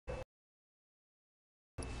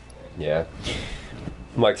Yeah.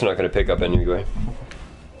 Mike's not going to pick up anyway.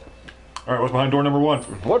 Alright, what's behind door number 1?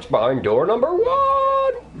 What's behind door number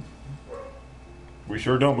 1? We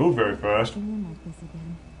sure don't move very fast. Like this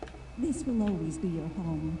again. This will always be your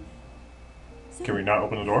home. So, Can we not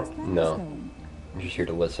open the door? No. I'm just here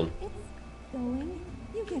to listen. It's going.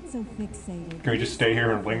 You get so fixated. Can we just stay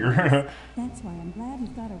here and linger? That's why I'm glad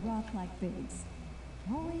you've got a rock like Biggs.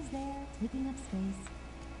 Always there, taking up space.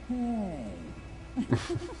 Hey.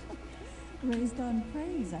 Raised on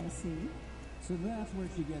praise, I see. So that's where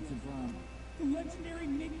she gets it from. The legendary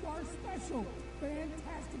Noir special.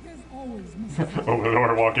 Fantastic as always, Mrs. Open the door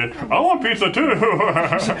and walk in. I want pizza too!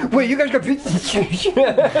 Wait, you guys got pizza?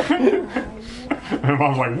 And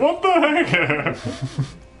Mom's like, what the heck?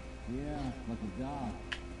 Yeah, like a dog.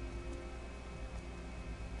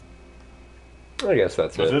 I guess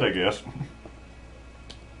that's That's it. it, I guess.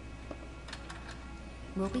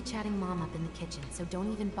 We'll be chatting Mom up in the kitchen, so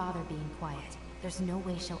don't even bother being quiet. There's no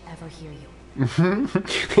way she'll ever hear you.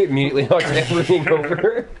 Immediately knocks everything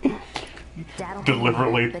over. Dad'll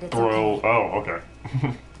Deliberately but it's throw... okay. Oh, okay.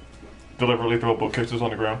 Deliberately throw bookcases on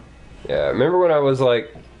the ground. Yeah, remember when I was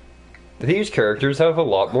like, these characters have a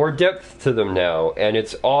lot more depth to them now, and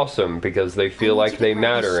it's awesome because they feel like they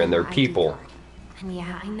matter and they're people. And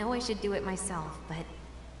yeah, I know I should do it myself, but...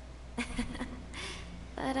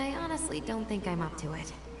 but I honestly don't think I'm up to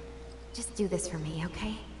it. Just do this for me,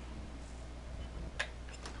 okay?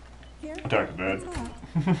 Attack the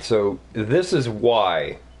dad. So, this is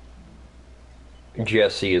why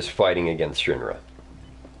Jessie is fighting against Shinra.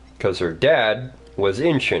 Because her dad was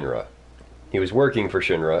in Shinra. He was working for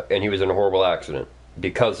Shinra, and he was in a horrible accident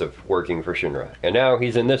because of working for Shinra. And now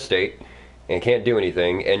he's in this state, and can't do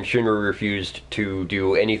anything, and Shinra refused to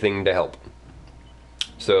do anything to help.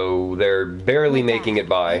 So they're barely making it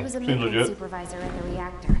by. He was a Seems maintenance legit. supervisor at the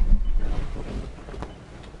reactor.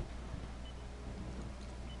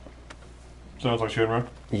 Sounds like Shinra.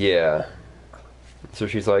 Yeah. So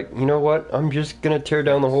she's like, you know what? I'm just gonna tear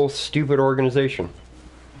down the whole stupid organization.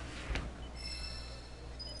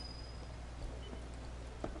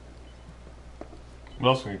 What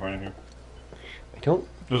else can you find in here? I don't...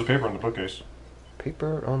 There's a paper on the bookcase.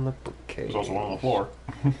 Paper on the bookcase. There's also one on the floor.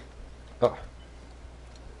 Oh.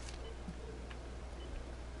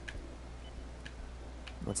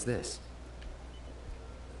 What's this?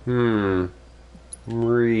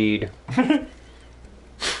 Read.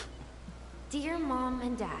 Dear Mom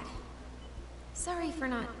and Dad, sorry for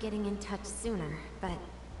not getting in touch sooner, but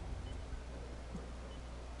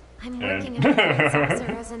I'm working at a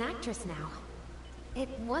saucer as an actress now. It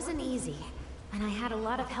wasn't easy, and I had a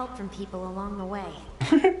lot of help from people along the way.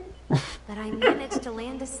 But I managed to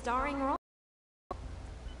land a starring role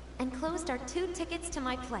and closed our 2 tickets to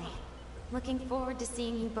my play. Looking forward to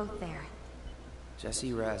seeing you both there.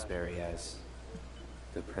 Jessie Raspberry as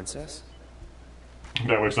the princess?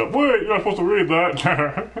 Dad wakes up. Wait, you're not supposed to read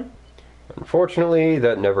that. Unfortunately,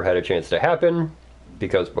 that never had a chance to happen,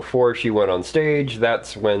 because before she went on stage,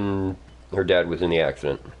 that's when her dad was in the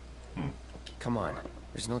accident. Come on,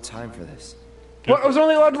 there's no time for this. What? I was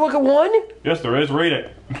only allowed to look at one? Yes, there is. Read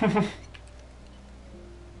it.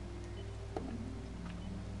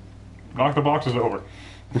 Knock the boxes over.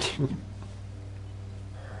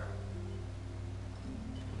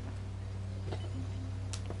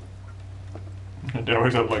 And Dad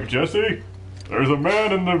wakes up like, Jesse, there's a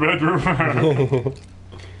man in the bedroom.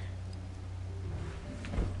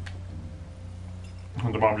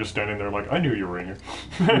 And the mom just standing there like, I knew you were in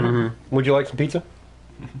here. Would you like some pizza?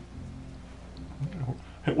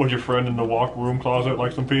 Was your friend in the walk room closet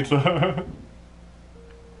like some pizza?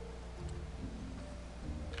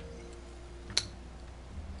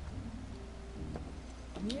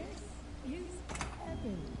 This is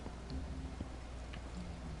heaven.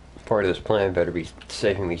 Part of this plan better be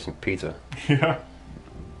saving me some pizza. Yeah.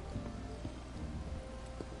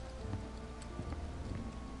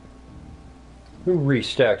 Who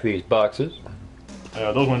restacked these boxes?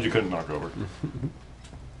 Yeah, those ones you couldn't knock over.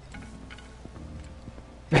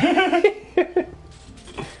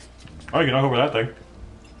 Oh, you can knock over that thing.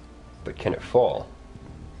 But can it fall?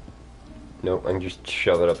 Nope, I can just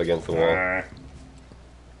shove it up against the wall.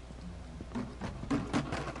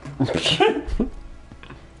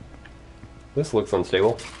 This looks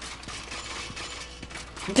unstable.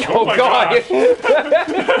 Oh, my God!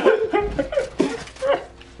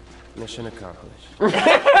 Mission accomplished. When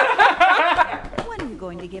are you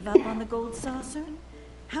going to give up on the gold saucer?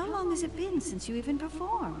 How long has it been since you even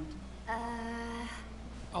performed?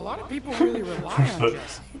 A lot of people really rely on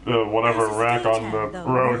Jessie. Whatever rack on the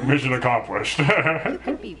road, mission accomplished. You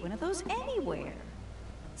could be one of those anywhere.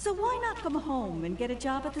 So why not come home and get a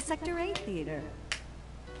job at the Sector 8 theater?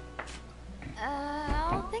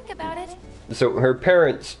 I'll think about it. So her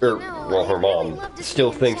parents, or well, her I'd really mom, love to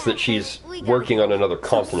still stay in thinks chat, that she's but we gotta working on go. another So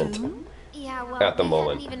continent. soon? Yeah, well, At the we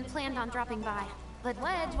moment. hadn't even planned on dropping by. But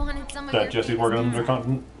Wedge wanted some of That your Jesse's things working on now. another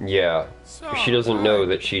continent. Yeah, she doesn't know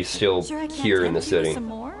that she's still Sure I can't here in the tempt you with city. some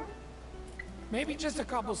more? Maybe just a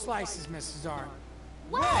couple slices, Mrs. R.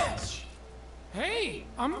 Wedge! Hey,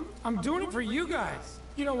 I'm doing it for you guys.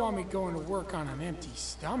 You don't want me going to work on an empty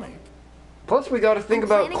stomach. Plus, we got to think I'm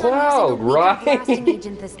about planning on Cloud, using a weakened blasting right?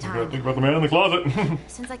 agent this You gotta time. think about the man in the closet.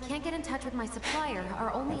 Since I can't get in touch with my supplier,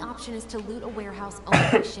 our only option is to loot a warehouse owned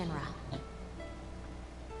by Shinra.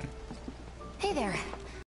 Hey there.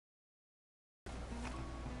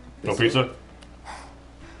 No pizza?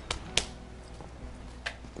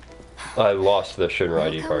 I lost the Shinra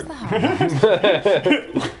ID Here card. comes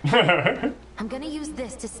the hard. I'm gonna use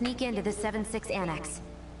this to sneak into the 7-6 annex.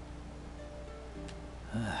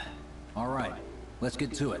 All right, let's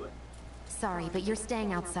get to it. Sorry, but you're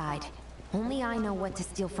staying outside. Only I know what to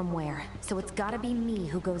steal from where, so it's gotta be me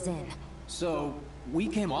who goes in. So, we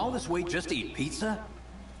came all this way just to eat pizza?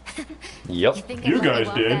 Yep. You think You I'm gonna guys give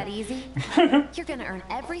up did. that easy? You're gonna earn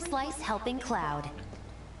every slice helping Cloud.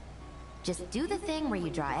 Just do the thing where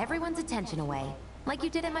you draw everyone's attention away, like you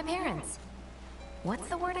did at my parents'. What's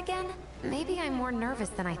the word again? Maybe I'm more nervous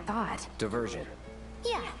than I thought. Diversion.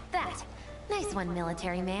 Yeah, that. Nice one,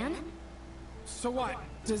 military man. So what?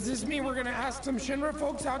 Does this mean we're gonna ask some Shinra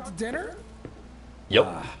folks out to dinner?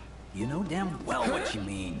 Yep. You know damn well what she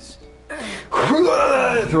means.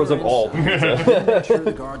 Throws them all. Make sure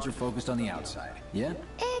the guards are focused on the outside, yeah?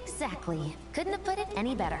 Exactly. Couldn't have put it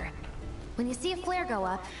any better. When you see a flare go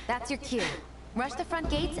up, that's your cue. Rush the front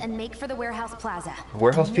gates and make for the warehouse plaza.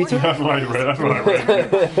 Warehouse pizza? That's what I read. That's what I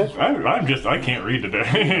read. I can't read Run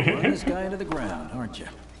today. this guy into the ground, aren't you?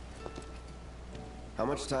 How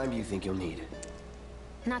much time do you think you'll need?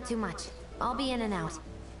 Not too much. I'll be in and out.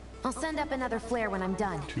 I'll send up another flare when I'm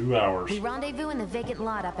done. 2 hours. We rendezvous in the vacant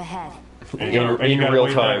lot up ahead. And you In gotta real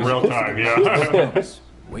wait that time. in real time, yeah.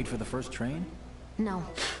 Wait for the first train? No,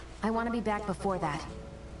 I want to be back before that.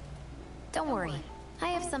 Don't worry, I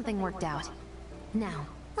have something worked out. Now,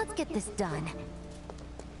 let's get this done.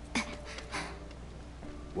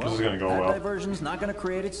 Well, This is gonna go that well. diversion's not gonna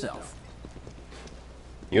create itself.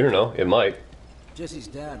 You don't know. It might. Jesse's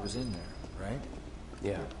dad was in there, right?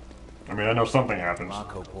 Yeah. I mean, I know something happens.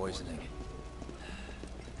 Mako poisoning.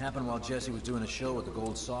 Happened while Jesse was doing a show with the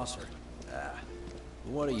Gold Saucer.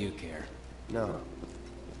 What do you care? No.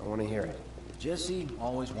 I want to hear it. Jesse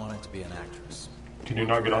always wanted to be an actress. Can you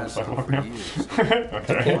not get on the sidewalk For now? years.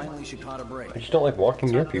 Okay. Finally, she caught a break. I just don't like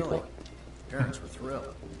walking near people. Billy. Parents were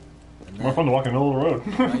thrilled. And More fun to walk in the middle of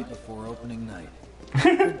the road. right before opening night,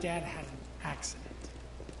 Her dad had an accident.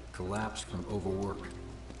 collapsed from overwork.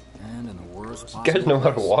 And in the worst possible You guys know how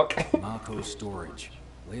to place, walk? Mako's storage.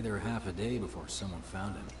 Lay there half a day before someone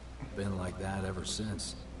found him. Been like that ever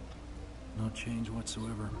since. No change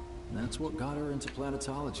whatsoever. That's what got her into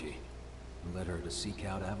planetology. Led her to seek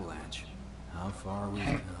out Avalanche. How far we've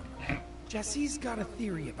come. Jesse's got a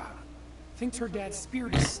theory about it. Thinks her dad's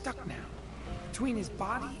spirit is stuck now, between his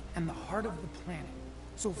body and the heart of the planet.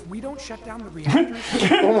 So if we don't shut down the reactors,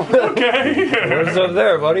 What's up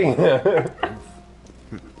there, buddy?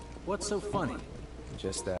 What's so funny?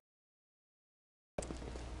 Just that.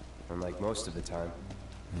 Unlike most of the time.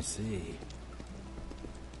 I see.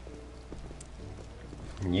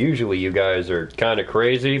 Usually you guys are kind of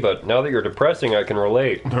crazy, but now that you're depressing, I can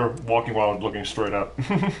relate. They're walking while looking straight up.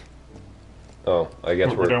 Oh, I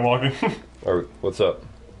guess We're done we're... walking. Or, what's up?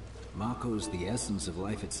 Mako's the essence of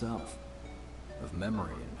life itself. Of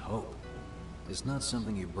memory and hope. It's not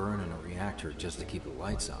something you burn in a reactor just to keep the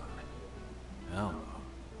lights on. Hell no.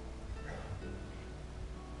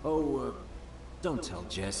 Oh, don't tell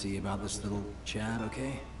Jessie about this little chat,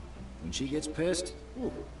 okay? When she gets pissed,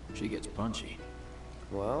 she gets punchy.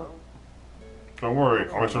 Well, Don't worry.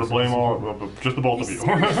 I'm gonna blame just the both of you.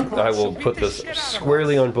 I will put this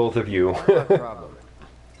squarely on both of you. no problem.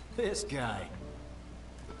 This guy.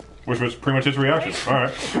 Which was pretty much his reaction.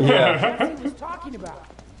 Alright. Yeah. Jesse was talking about.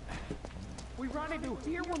 We rendezvous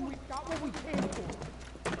here when we got what we came for.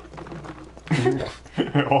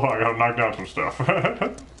 Oh, I gotta knock down some stuff.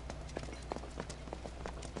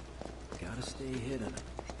 Gotta stay hidden.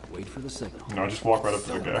 Wait for the signal. No, just walk right up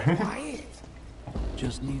to the guy. Quiet.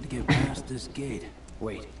 Just need to get past this gate.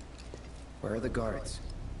 Wait. Where are the guards?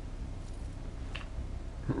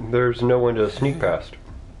 There's no one to sneak past.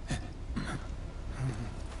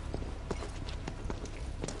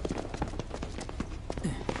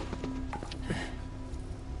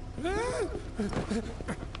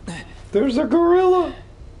 There's a gorilla.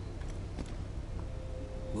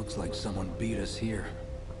 Looks like someone beat us here.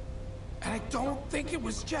 And I don't think it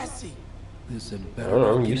was Jesse. This had I better don't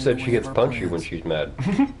know. not You get in said the she way gets of our punchy when plans. she's mad.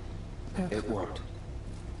 It won't.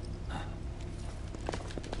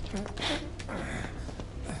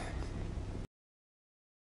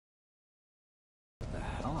 What the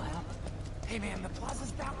hell happened? Hey man, the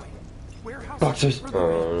plaza's that way. Warehouse Boxes. is further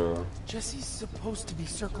Oh in. no. Jesse's supposed to be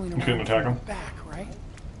circling You couldn't around attack from him? the back, right?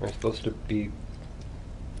 Am I supposed to be? Am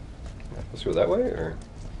I supposed to go that way or?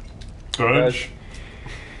 Dodge.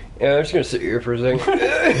 Yeah, I'm just gonna sit here for a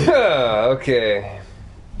second. Okay.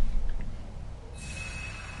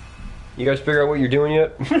 You guys figure out what you're doing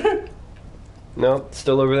yet? No,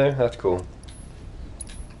 still over there. That's cool.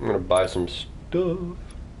 I'm gonna buy some stuff. You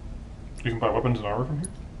can buy weapons and armor from here?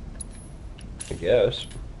 I guess.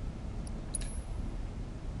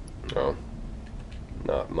 Oh,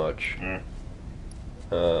 not much. Yeah.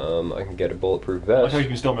 I can get a bulletproof I like vest. how you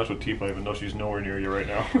can still mess with Tifa even though she's nowhere near you right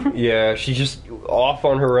now. Yeah, she's just off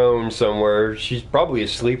on her own somewhere. She's probably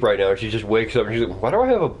asleep right now. She just wakes up and she's like, why do I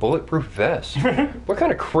have a bulletproof vest? What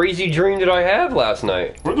kind of crazy dream did I have last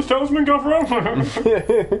night? Where'd this talisman come from?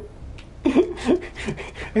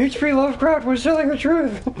 H.P. Lovecraft was telling the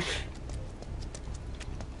truth.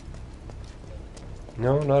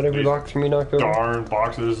 No, not every These box can be knocked over. Darn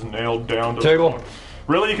boxes nailed down to Table.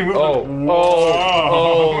 Really? You can move Oh, them?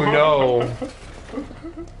 oh, Whoa. oh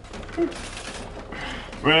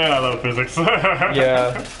no. Man, I love physics.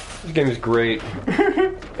 Yeah, this game is great.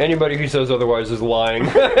 Anybody who says otherwise is lying.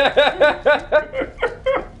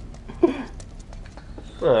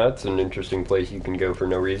 Oh, that's an interesting place you can go for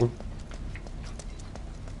no reason.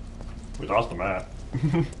 We lost the map.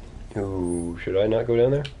 Ooh, should I not go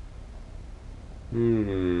down there?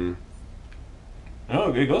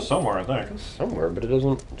 Oh, it goes somewhere, I think. Somewhere, but it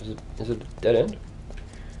doesn't. Is it a dead end?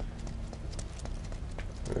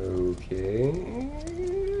 Okay.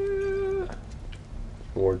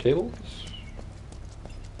 More tables.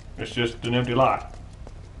 It's just an empty lot.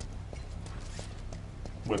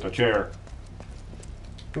 With a chair.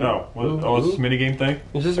 No. Oh, it's this minigame thing?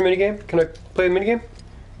 Is this a minigame? Can I play a minigame?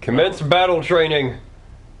 Commence battle training.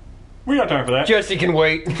 We got time for that. Jesse can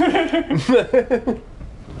wait.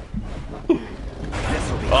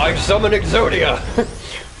 I've summoned Exodia.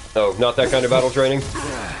 Oh, not that kind of battle training.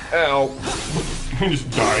 Ow. He just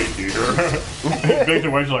died here. Baked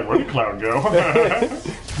away, she's like, where'd the cloud go?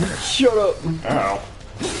 Shut up. Ow.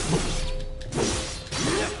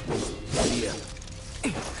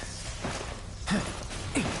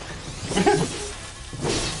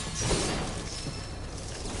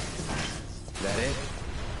 That it?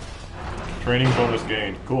 Training bonus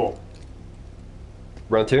gained. Cool.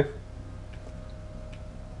 Round two.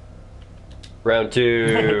 Round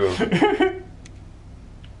two.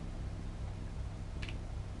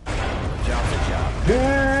 Job's a job.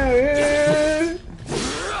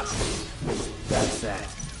 That's that.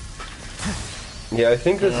 Yeah, I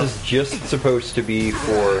think this is just supposed to be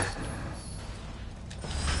for.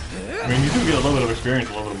 I mean, you do get a little bit of experience,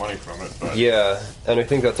 a little bit of money from it, but Yeah, and I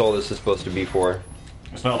think that's all this is supposed to be for.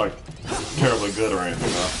 it's not like terribly good or anything,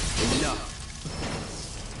 though. Enough.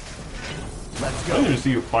 Let's I go. didn't even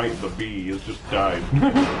see you fight the bee, it's just died.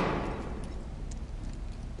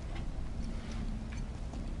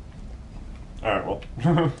 Alright, well.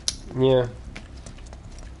 Yeah.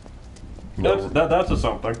 No, That's a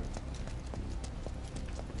something.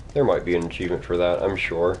 there might be an achievement for that, I'm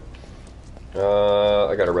sure.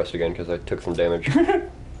 I gotta rest again because I took some damage.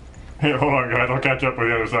 Hey, hold on, guys, I'll catch up with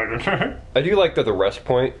you in a second. I do like that the rest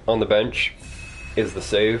point on the bench is the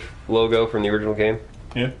save logo from the original game.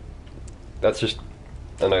 Yeah. That's just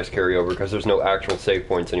a nice carryover because there's no actual save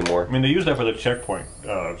points anymore. I mean, they use that for the checkpoint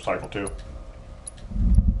cycle, too.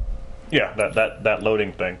 Yeah, that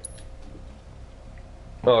loading thing.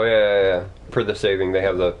 Oh yeah. For the saving, they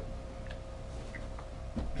have the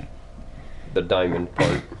diamond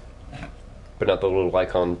part, but not the little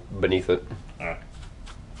icon beneath it.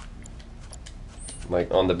 Like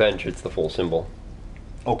on the bench, it's the full symbol.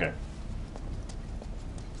 Okay.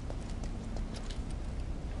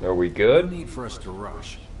 Are we No good? need for us to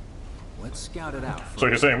rush. Let's scout it out So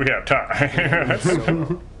you're first. saying we have time.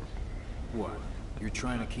 So, what? You're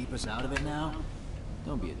trying to keep us out of it now?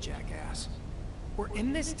 Don't be a jackass. We're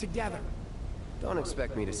in this together. Don't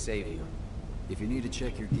expect me to save you. If you need to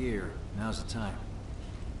check your gear, now's the time.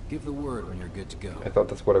 Give the word when you're good to go. I thought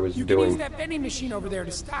that's what I was You can use doing. that vending machine over there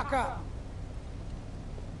to stock up.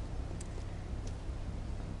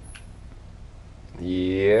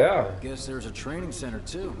 Yeah. Guess there's a training center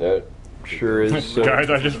too. Sure is. Guys,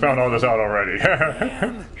 I just found all this out already.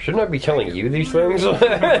 Shouldn't I be telling you these things?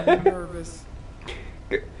 I'm nervous.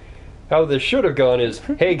 How this should have gone is,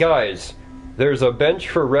 hey guys, there's a bench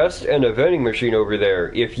for rest and a vending machine over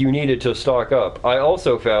there if you needed to stock up. I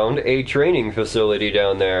also found a training facility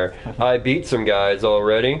down there. I beat some guys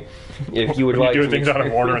already. If you would When like you to do things out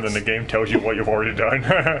of order and then the game tells you what you've already done.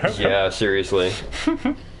 Yeah, seriously.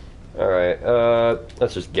 Alright,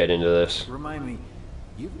 let's just get into this. Remind me,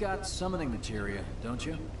 you've got summoning materia, don't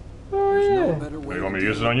you? There's no better way You want me to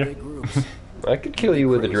deal use it on with you? big groups. I could kill you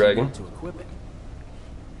with a Crazy dragon. not to equip it.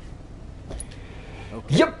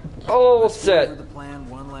 Okay. Yep, all Let's go over set. the plan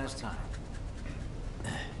one last time.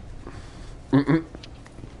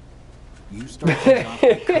 You start things off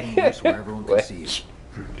by cutting loose where everyone can see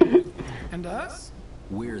you. And us?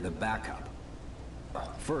 We're the backup.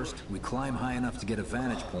 First, we climb high enough to get a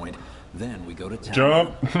vantage point, then we go to town.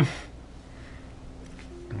 Jump.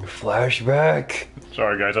 Flashback.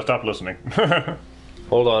 Sorry, guys, I stopped listening.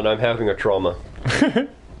 Hold on, I'm having a trauma.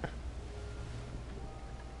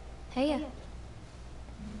 Hey.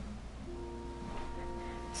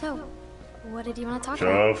 So, what did you want to talk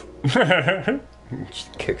about? Shove.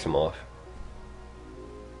 Just kicks him off.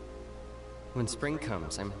 When spring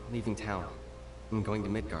comes, I'm leaving town. I'm going to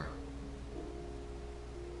Midgar.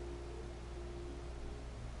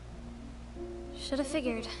 Should have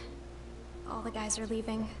figured. All the guys are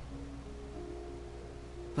leaving.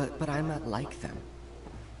 But I'm not like them.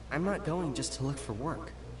 I'm not going just to look for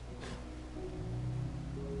work.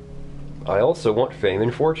 I also want fame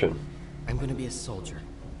and fortune. I'm going to be a soldier.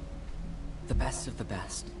 The best of the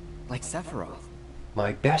best. Like Sephiroth.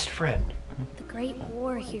 My best friend. The great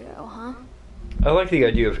war hero, huh? I like the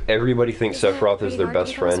idea of everybody thinks Isn't it Sephiroth is pretty their hard to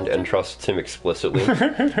best become a friend and soldier? trusts him explicitly.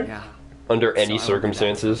 Yeah. Under So I any won't be back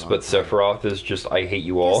circumstances, for a but long time. Sephiroth is just, I hate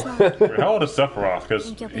you all. Guess not. How old is Sephiroth? Because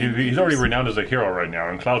Think you'll be he's already neighbors? renowned as a hero right now,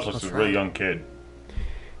 and Cloud's just a That's really right. young kid.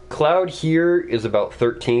 Cloud here is about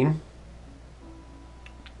 13,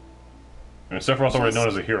 And Sephiroth's already known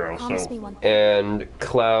as a hero, Promise so... me one thing. and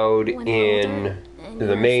Cloud When in older and the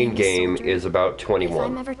you're a main famous game soldier, is about If I'm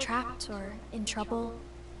 21. ever trapped or in trouble,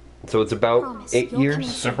 So it's about Promise, 8 you'll come years. and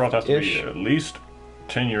Sephiroth has to Ish. be at least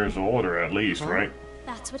 10 years older, at least, right?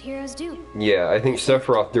 that's what heroes do. Yeah, I think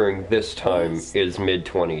Sephiroth during this time is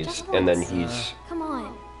mid-20s, and then he's Come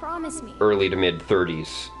on, promise me. early to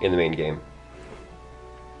mid-30s in the main game.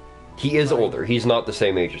 He is older. He's not the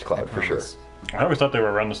same age as Cloud, for sure. Promise. I always thought they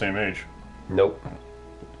were around the same age. Nope.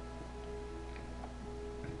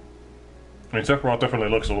 I mean, Sephiroth definitely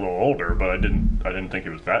looks a little older, but I didn't think he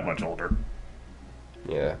was that much older.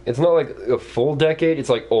 Yeah. It's not like a full decade, it's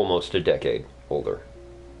like almost a decade older.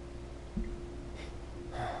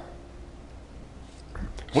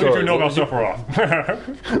 What did Sorry, you know what about was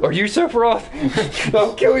Sephiroth? Are you Sephiroth?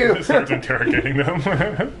 I'll kill you! Starts interrogating them.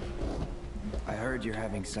 I heard you're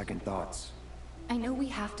having second thoughts. I know we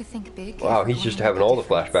have to think big. Wow, if we're he's just going to having make a all the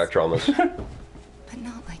difference, flashback traumas. but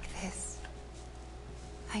not like this.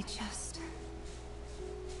 I just.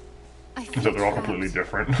 I feel So they're all trapped. completely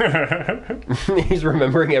different. He's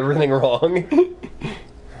remembering everything wrong.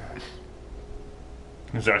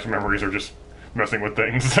 His actual memories are just messing with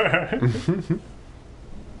things.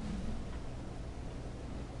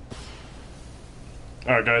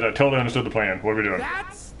 Alright, guys, I totally understood the plan. What are we doing?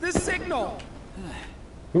 That's the signal!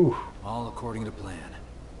 Ooh. All according to plan.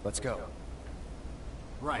 Let's go.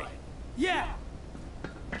 Right. Yeah!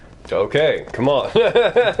 Okay, come on.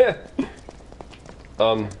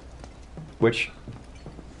 Which...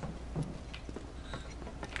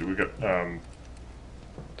 Do we got,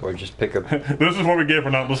 Do I just pick up... This is what we get for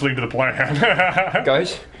not listening to the plan.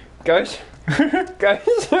 Guys? Guys? Guys?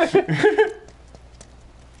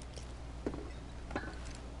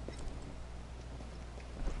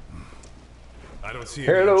 I don't see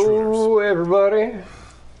any intruders. Hello, everybody.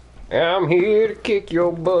 I'm here to kick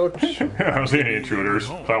your butts. I don't see any intruders.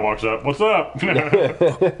 Cloud walks up. What's up?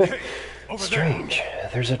 Strange.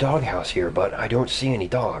 There's a doghouse here, but I don't see any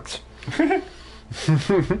dogs.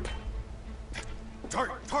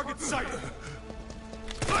 Target sight.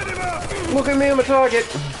 Light him up. Look at me, I'm a target.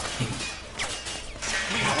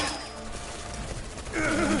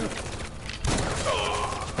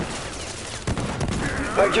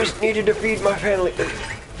 I just needed to feed my family.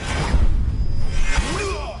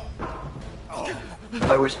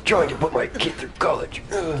 I was trying to put my kid through college.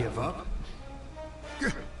 Give up?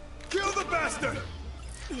 Kill the bastard.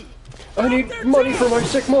 I need money for my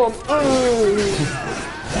sick mom.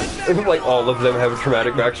 Like all of them have a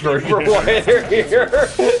traumatic backstory for why they're here.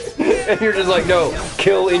 And you're just like, no,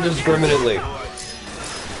 kill indiscriminately.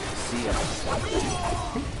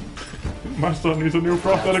 My son needs a new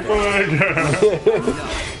prosthetic leg.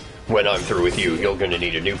 When I'm through with you, you're gonna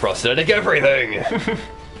need a new prosthetic everything.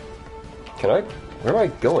 Can I? Where am I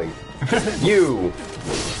going? You!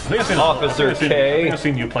 Officer K. I think I've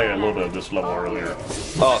seen you play a little bit of this level earlier.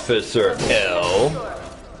 Officer L.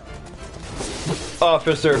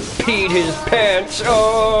 Officer peed his pants.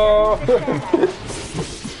 Oh!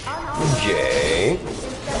 J.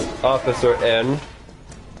 Officer N.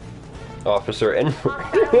 Officer N.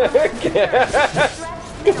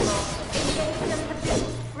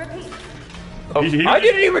 Oh, I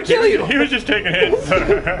didn't even kill you! He was just taking hits.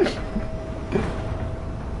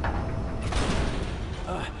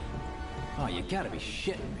 Oh, you gotta be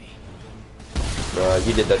shitting me.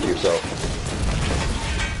 You did that to yourself.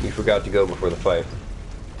 You forgot to go before the fight.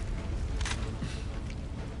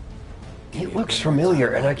 He looks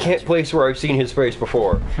familiar, and I can't place where I've seen his face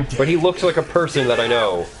before. But he looks like a person that I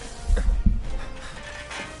know.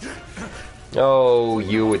 Oh,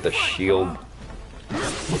 you with the shield.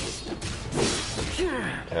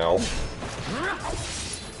 Ow.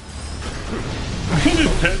 He's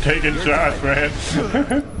just taking shots, man.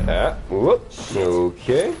 Whoops.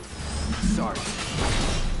 Okay. Sorry.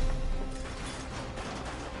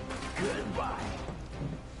 Goodbye.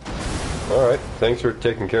 Alright, thanks for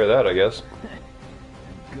taking care of that, I guess.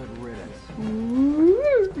 Good riddance.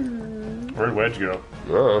 Where'd Wedge go?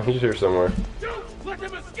 Oh, he's here somewhere. Don't let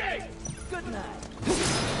him escape! Good night.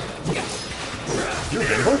 You're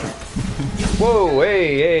getting potion. Whoa,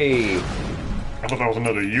 hey! I thought that was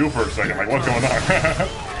another you for a second. Like, what's going on?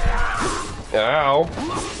 Ow.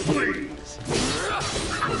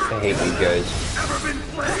 I hate you guys. Ever been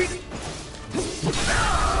played?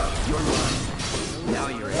 You're mine. Now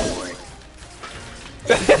you're in for it.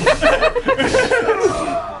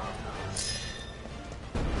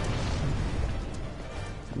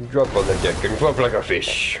 Drop on the deck and flop like a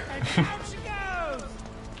fish.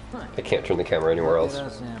 I can't turn the camera anywhere else. Look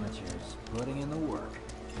at us amateurs putting in the work.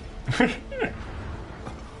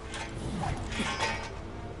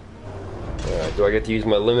 Do I get to use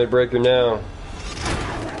my limit breaker now?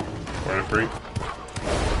 Where free?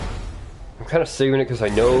 I'm kind of saving it because I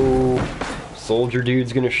know Soldier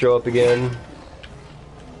Dude's gonna show up again.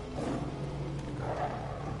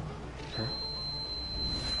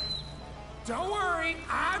 Don't worry,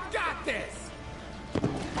 I've got this.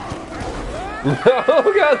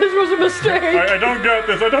 Oh god, this was a mistake! I don't got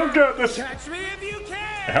this. I don't got this. Catch me if you can.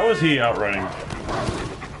 How is he outrunning?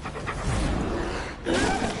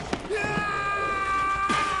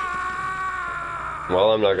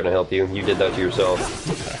 Well, I'm not gonna help you. You did that to yourself.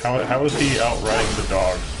 How is he outrunning the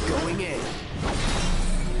dog? Going in.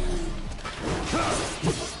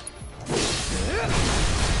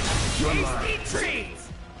 Tasty treats.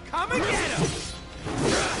 Come and get 'em.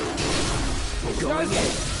 Going in.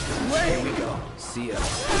 Here we go. See ya.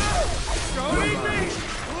 Don't eat me.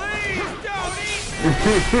 Please don't eat me.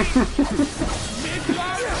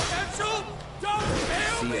 Mid-fire potential. Don't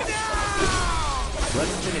fail me now.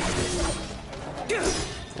 Let's finish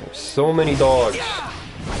this. There's so many dogs.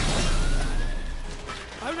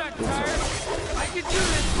 I'm not tired. I can do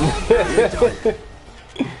this.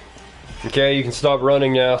 Okay, you can stop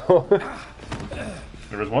running now.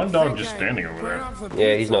 There was one dog just standing over there.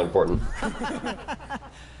 Yeah, he's not important.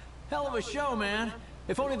 Hell of a show, man.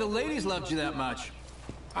 If only the ladies loved you that much.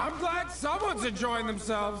 I'm glad someone's enjoying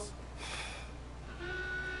themselves.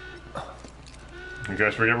 You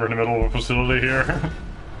guys forget we're in the middle of a facility here?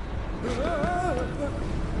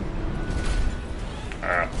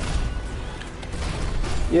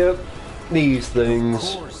 Yep, these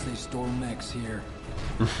things. Of course they store mechs here.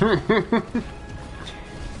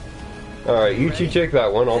 Alright, you two take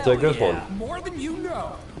that one, I'll take this one. More than you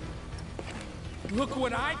know. Look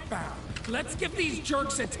what I found. Let's give these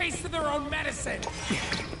jerks a taste of their own medicine.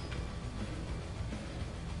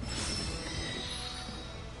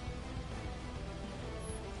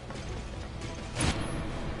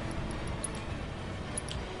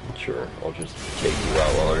 Sure, I'll just take you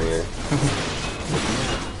out while I'm here.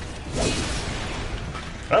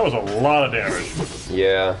 That was a lot of damage.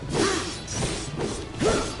 Yeah.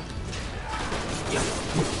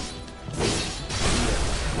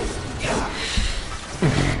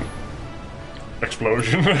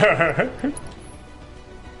 Explosion.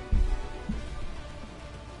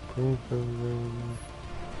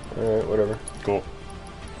 Alright, whatever. Cool.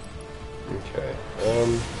 Okay,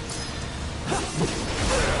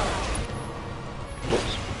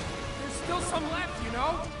 Whoops. There's still some left, you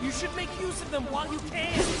know? You should make use of them while you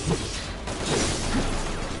can.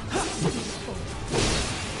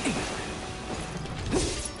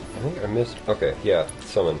 I think I missed. Okay, yeah,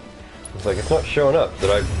 summon. It's like, it's not showing up.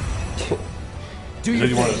 Did I. You said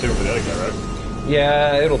you wanted to save it for the other guy, right?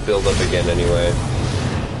 Yeah, it'll build up again anyway.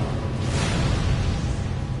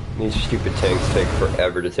 These stupid tanks take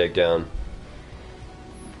forever to take down.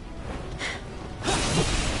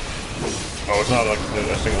 Oh, it's not like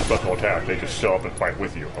a single special attack. They just show up and fight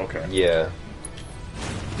with you. Okay. Yeah.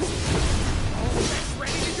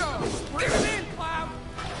 Ready to go. Bring him in, Cloud.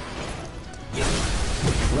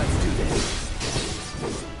 Let's do this.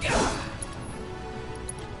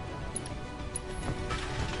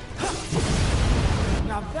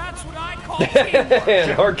 Now that's what I call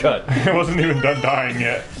And hard cut. It wasn't even done dying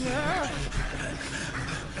yet.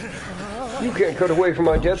 You can't cut away from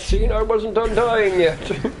my death scene. I wasn't done dying yet.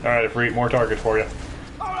 Alright, free more targets for you.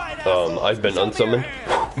 I've been unsummoned.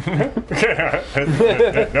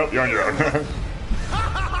 Nope, you're on your own.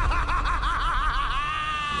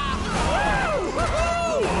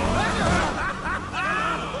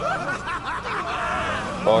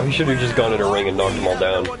 Oh, he should have just gone in a ring and knocked them all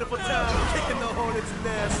down. wonderful time kicking the hornet's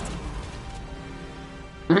nest.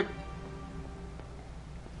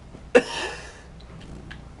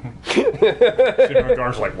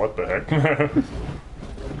 Gar's like, what the heck?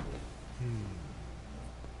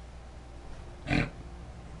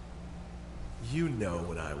 You know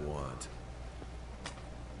what I want.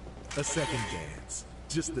 A second dance.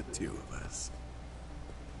 Just the two of us.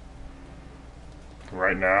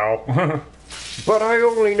 Right now. But I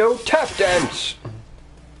only know tap dance.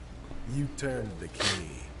 You turned the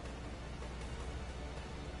key.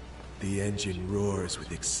 The engine roars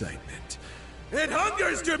with excitement. It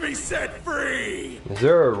hungers to be set free! Is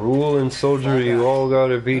there a rule in soldier you all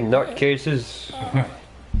gotta be nutcases?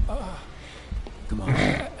 Come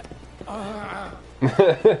on.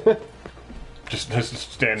 just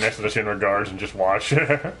stand next to the Shinra guards and just watch.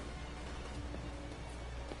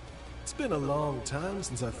 It's been a long time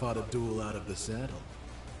since I fought a duel out of the saddle.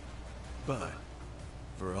 But,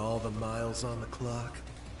 for all the miles on the clock...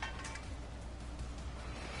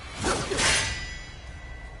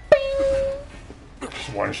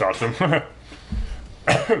 Just one-shots him.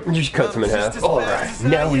 Just cuts him in half. Alright,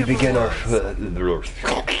 now we begin our...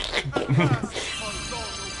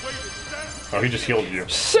 Oh, he just healed you.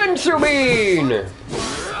 Sensu bean!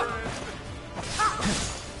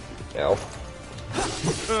 Ow.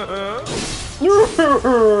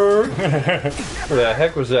 What the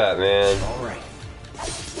heck was that, man? Alright.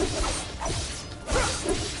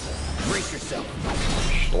 Brace yourself.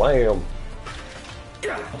 Slam.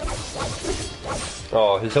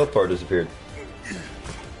 Oh, his health bar disappeared.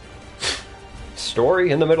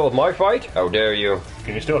 Story in the middle of my fight? How dare you?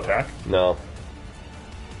 Can you still attack? No.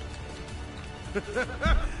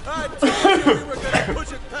 I told you we were gonna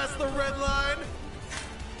push it past the red line!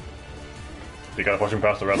 You gotta push him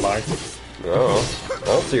past the red line. Oh, I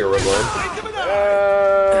don't see a red line.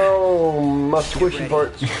 Oh, my squishy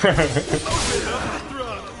parts.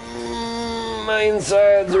 My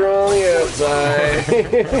insides are on the outside.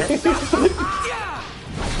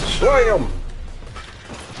 Slam!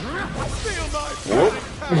 Whoop.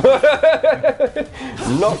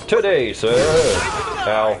 Not today, sir.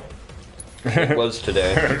 Ow. It was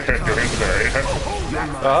today.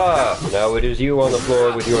 Ah, now it is you on the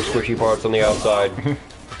floor with your squishy parts on the outside.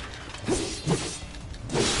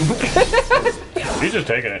 He's just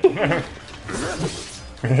taking it.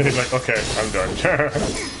 He's like, okay, I'm done.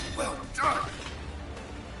 Well done.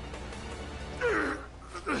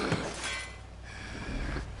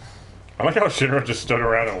 I like how Shinra just stood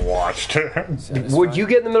around and watched. Would you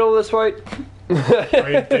get in the middle of this fight? I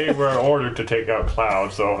mean, they were ordered to take out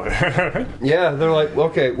Cloud, so... Yeah, they're like,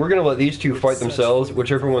 okay, we're gonna let these two fight themselves.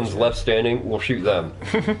 Whichever one's left standing, we'll shoot them.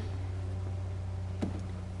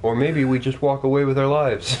 Or maybe we just walk away with our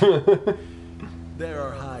lives. There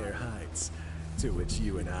are higher heights to which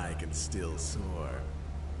you and I can still soar.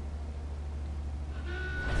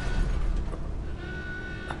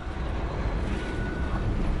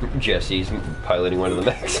 Jesse's piloting one of the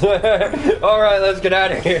mechs. Alright, let's get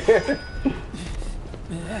out of here.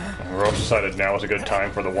 We're all decided now is a good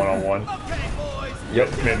time for the one-on-one.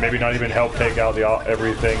 Yep. Maybe not even help take out the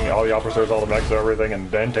everything, all the officers, all the mechs, everything, and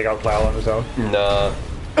then take out Cloud on his own. Nah.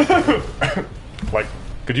 Like,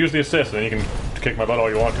 could use the assist, and then you can kick my butt all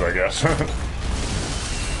you want to, I guess.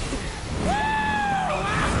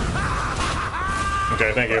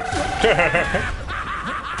 Okay, thank you.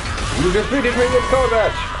 You defeated me in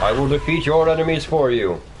combat. I will defeat your enemies for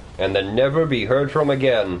you, and then never be heard from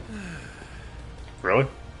again. Really?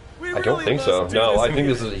 I don't think so. No, I think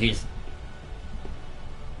this is he's.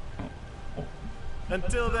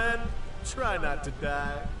 Until then, try not to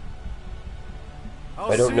die.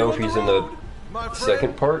 I don't know if he's in the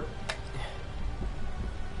second part.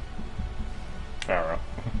 I don't know.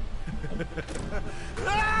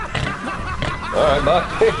 Alright, bye.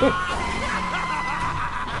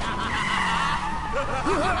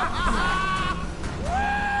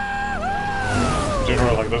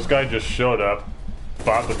 General, like, this guy just showed up,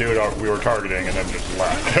 fought the dude we were targeting, and then just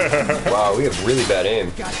left. Wow, we have really bad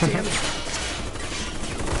aim. God damn it.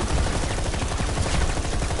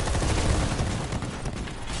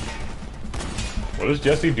 What is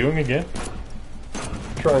Jesse doing again?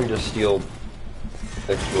 Trying to steal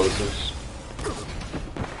explosives.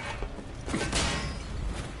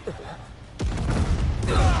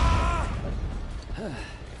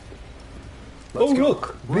 Oh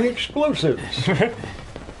look, the explosives!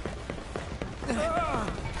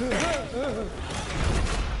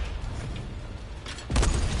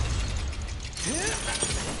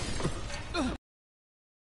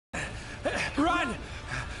 Run!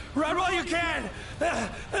 Run while you can!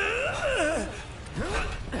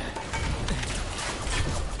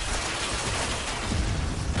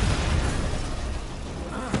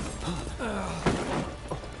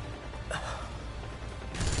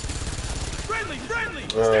 Friendly! Friendly!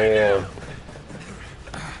 Oh yeah.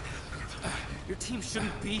 Your team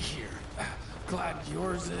shouldn't be here. Glad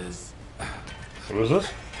yours is. What was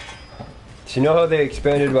this? So you know how they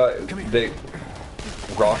expanded by they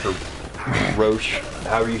Rock or Roche,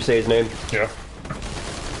 however you say his name? Yeah.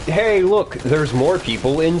 Hey, look, there's more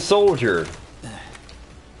people in Soldier.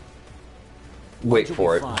 Wait You'll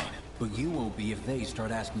for be it. fine, but you won't be if they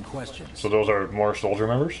start asking questions. So those are more soldier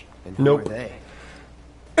members? And who Nope. are they?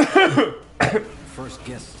 First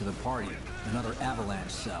guests to the party, another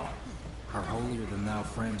avalanche cell. Our holier-than-thou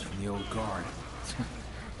friends from the old guard.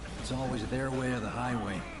 It's always their way or the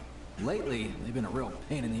highway. Lately, they've been a real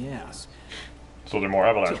pain in the ass. So they're more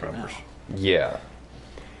Avalanche Till members. now. Yeah.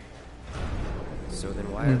 So then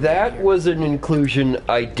why are they That here? was an inclusion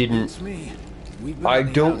I didn't. It's me. We've been I at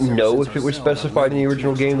the don't house ever know since if our it was cell got specified in the raided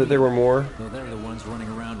original 2 game that there were more. Though they're the ones running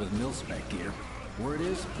around with mil-spec gear. Word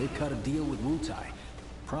is, they cut a deal with Wutai.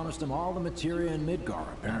 Promised them all the materia in Midgar,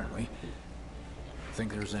 apparently.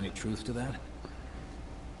 Think there's any truth to that?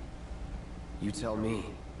 You tell me.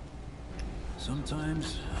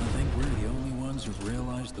 Sometimes I think we're the only ones who've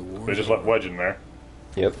realized the war. They just left Wedge in there.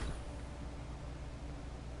 Yep.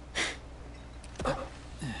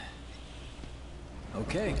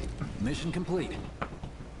 Okay, mission complete.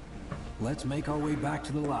 Let's make our way back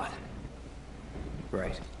to the lot.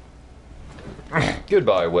 Right.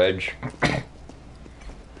 Goodbye, Wedge.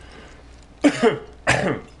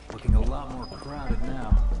 Looking a lot more crowded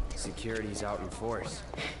now. Security's out in force.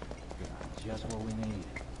 Just what we need.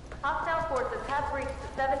 Hostile forces have breached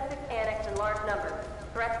the 7-6 annex in large numbers.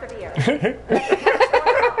 Threats severe.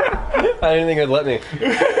 I didn't think it'd let me.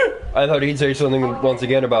 I thought he'd say something once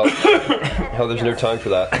again about how there's no time for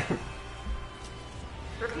that.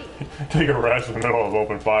 Take a rest in the middle of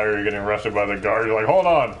open fire, you're getting arrested by the guard, you're like, hold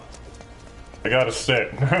on! I gotta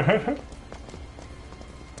sit.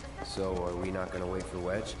 So are we not gonna wait for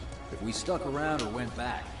Wedge? If we stuck around or went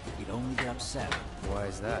back, he'd only get upset. Why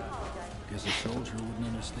is that? Because a soldier wouldn't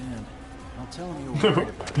understand. I'll tell him you're worried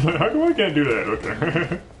about it. How come I can't do that?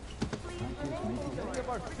 Okay. Many of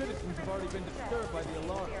our citizens have already been disturbed by the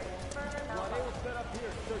alarm. While they will set up here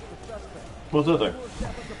to search the suspect. What's that thing?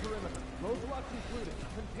 Step at the perimeter. Roadblocks included.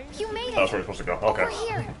 Contain You made That's it! where you're supposed to go. Okay. Over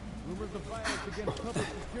here! rumors of violence against public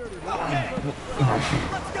security.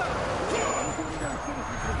 Let's go!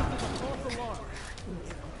 False alarm.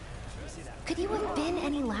 Could you have been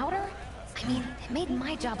any louder? I mean, it made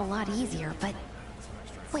my job a lot easier, but...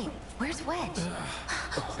 Wait, where's Wedge?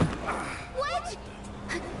 Wedge!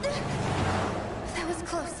 That was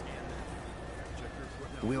close.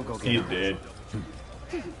 We'll go get He's him. dead.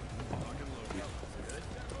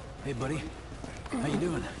 Hey, buddy. How you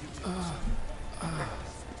doing?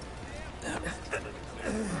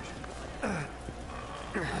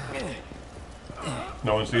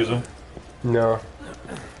 No one sees him? No.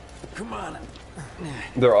 Come on.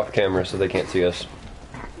 They're off camera, so they can't see us.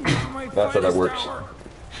 Not that that works.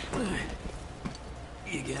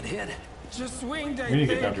 You get hit. Just swing, We need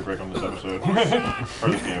to get country break on this episode. Or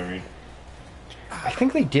this game, I mean. I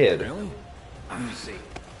think they did. Really? Let me see.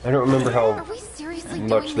 I don't remember Are how we seriously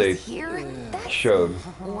much doing they this here? That's... showed.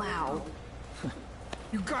 Wow.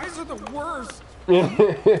 You guys are the worst.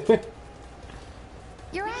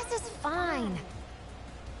 Your ass is fine.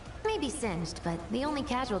 Maybe singed, but the only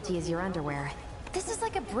casualty is your underwear. This is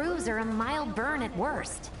like a bruise or a mild burn at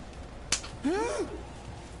worst.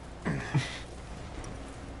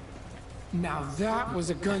 Now that was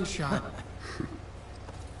a gunshot.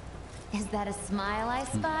 Is that a smile I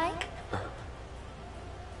spy?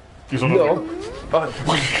 No.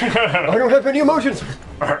 I don't have any emotions.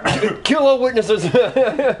 Kill all witnesses.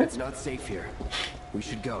 It's not safe here. We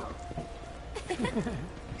should go.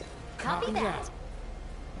 Copy that.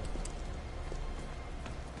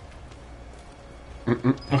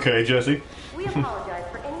 Okay, Jesse. We apologize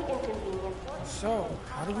for any inconvenience. So,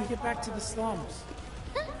 how do we get back to the slums?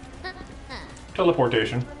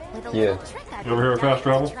 Teleportation. With a Yeah. little trick I You over here with fast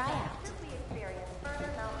travel? try out.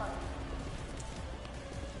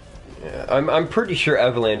 Yeah, I'm pretty sure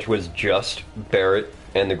Avalanche was just Barrett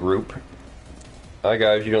and the group. Hi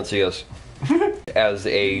guys, you don't see us. As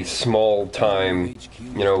a small time,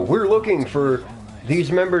 you know, we're looking for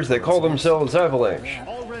these members that call themselves Avalanche.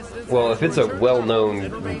 Well, if it's a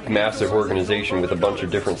well-known, massive organization with a bunch of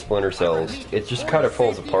different splinter cells, it just kind of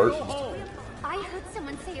falls apart. I heard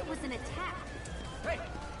someone say it was an attack. Hey,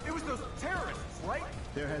 it was those terrorists, right?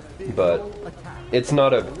 There has been But it's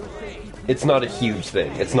not a huge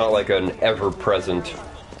thing. It's not like an ever-present.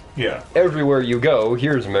 Yeah. Everywhere you go,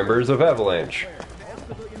 here's members of Avalanche.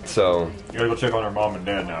 So You gotta go check on her mom and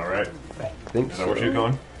dad now, right? I think Is that where she's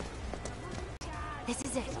going? This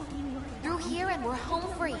is it. Through here and we're home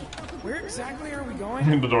free. Where exactly are we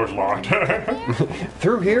going? The door's locked.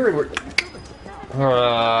 through here and we're.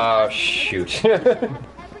 Ah, shoot.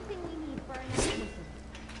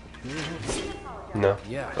 No.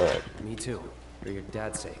 Yeah. All right. Me too. For your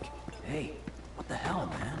dad's sake. Hey, what the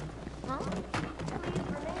hell, man?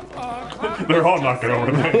 They're all knocking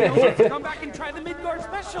over there. Come back and try the Midgard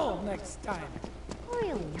special next time.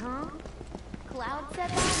 Really, huh? Cloud said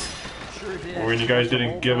that? Sure did. Well, you guys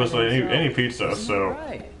didn't give us any pizza, so.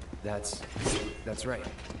 Right. That's right.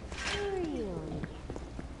 Really?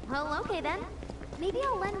 Well, okay then. Maybe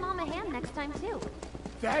I'll lend Mom a hand next time too.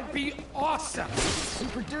 That'd be awesome.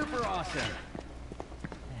 Super duper awesome.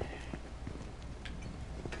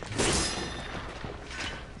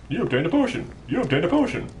 You obtained a potion. You obtained a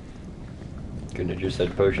potion. Couldn't have just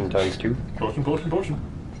said potion times 2. Potion, potion, potion.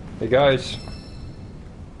 Hey guys.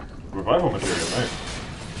 Revival material, nice.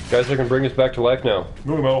 Guys that can bring us back to life now.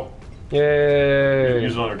 Movie metal. Yay!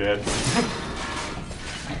 Use it on her dad.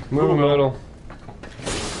 Movie metal.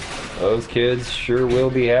 Those kids sure will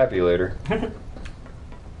be happy later. I'm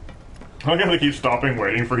gonna keep stopping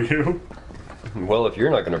waiting for you. Well, if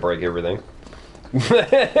you're not going to break everything.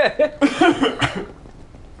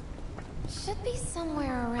 Should be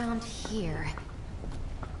somewhere around here.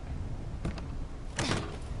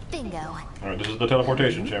 Bingo. Alright, this is the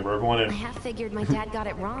teleportation chamber. Everyone I in. half figured my dad got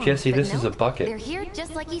it wrong. Jesse, but this is a nope, bucket. They're here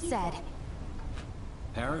just like he said.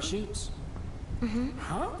 Parachutes?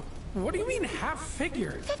 Huh? What do you mean half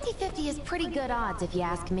figured? 50-50 is pretty good odds if you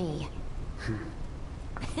ask me.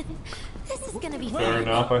 This is gonna be Fair fun.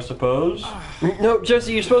 enough, I suppose. No,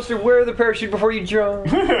 Jesse, you're supposed to wear the parachute before you jump.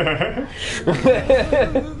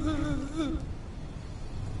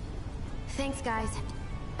 Thanks, guys.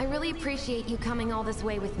 I really appreciate you coming all this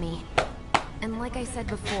way with me. And like I said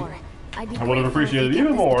before, I'd be I would have grateful if you appreciated it kept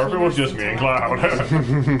even this more if it between was us just me and until after Cloud.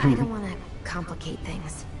 the I don't want to complicate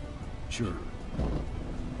things. Sure.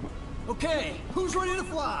 Okay, who's ready to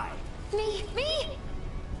fly? Me?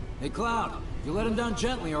 Hey, Cloud, you let him down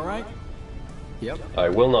gently, all right? Yep. I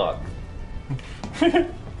will not.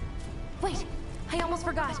 Wait, I almost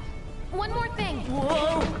forgot. One more thing.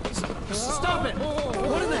 Whoa! Stop it!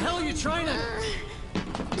 What in the hell are you trying to...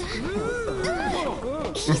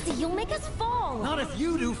 Easy, you'll make us fall. Not if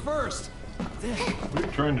you do first. What are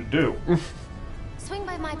you trying to do? Swing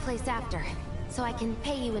by my place after, so I can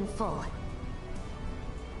pay you in full.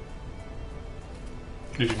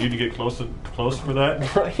 Did you need to get close for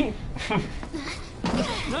that? Right?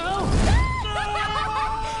 No!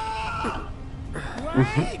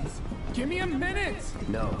 Wait! Give me a minute!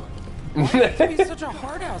 No. Why do you have to be such a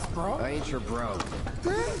hard ass, bro? I ain't your bro.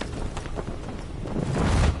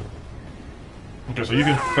 Okay, so you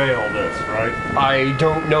can fail this, right? I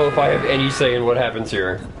don't know if I have any say in what happens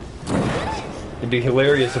here. It'd be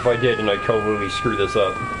hilarious if I did and I totally screw this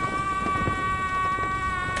up.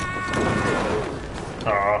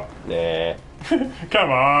 Aw. Nah. Come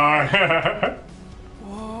on!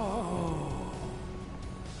 Whoa.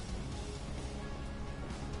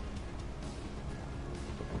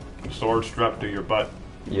 Sword strapped to your butt.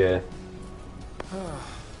 Yeah.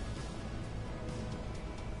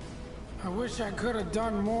 I wish I could have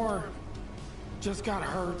done more. Just got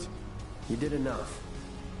hurt. You did enough.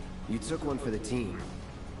 You took one for the team.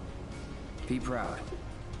 Be proud.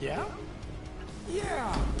 Yeah?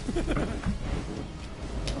 Yeah!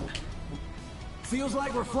 Feels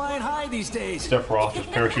like we're flying high these days. Steph Ross is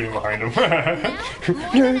parachuting behind him. Now,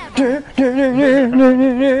 more than ever.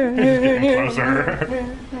 Getting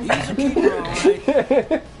closer. He's a keeper, all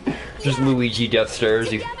right. Just Luigi death stares.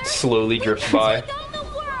 He slowly drifts by.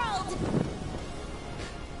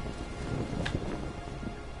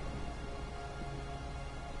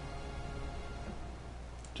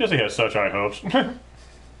 Jessie has such high hopes.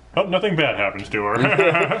 Hope nothing bad happens to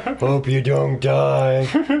her. Hope you don't die.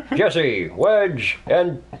 Jesse, Wedge,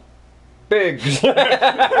 and Biggs.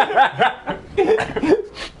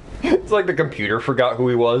 It's like the computer forgot who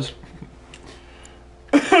he was.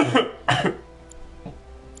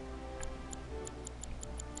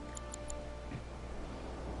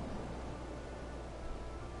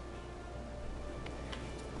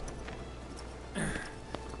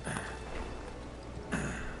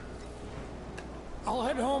 I'll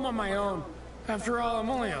head home on my own. After all, I'm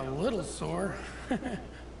only a little sore.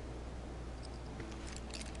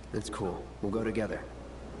 It's cool. We'll go together.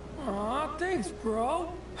 Aw, thanks,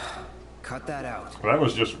 bro. Cut that out. That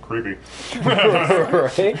was just creepy.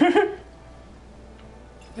 Right?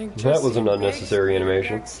 Think That was an Jesse unnecessary Biggs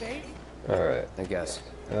animation. back safe? Alright. I guess.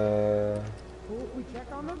 Cool if we check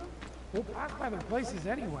on them? We'll pass by their places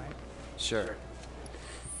anyway. Sure.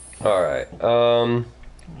 Alright.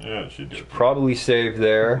 Yeah, she did. Probably save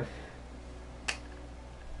there.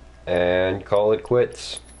 And call it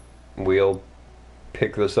quits. We'll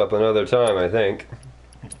pick this up another time, I think.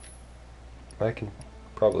 I can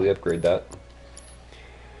probably upgrade that.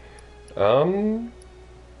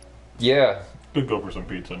 Yeah. Could go for some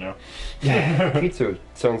pizza now. Pizza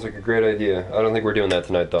sounds like a great idea. I don't think we're doing that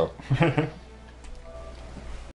tonight, though.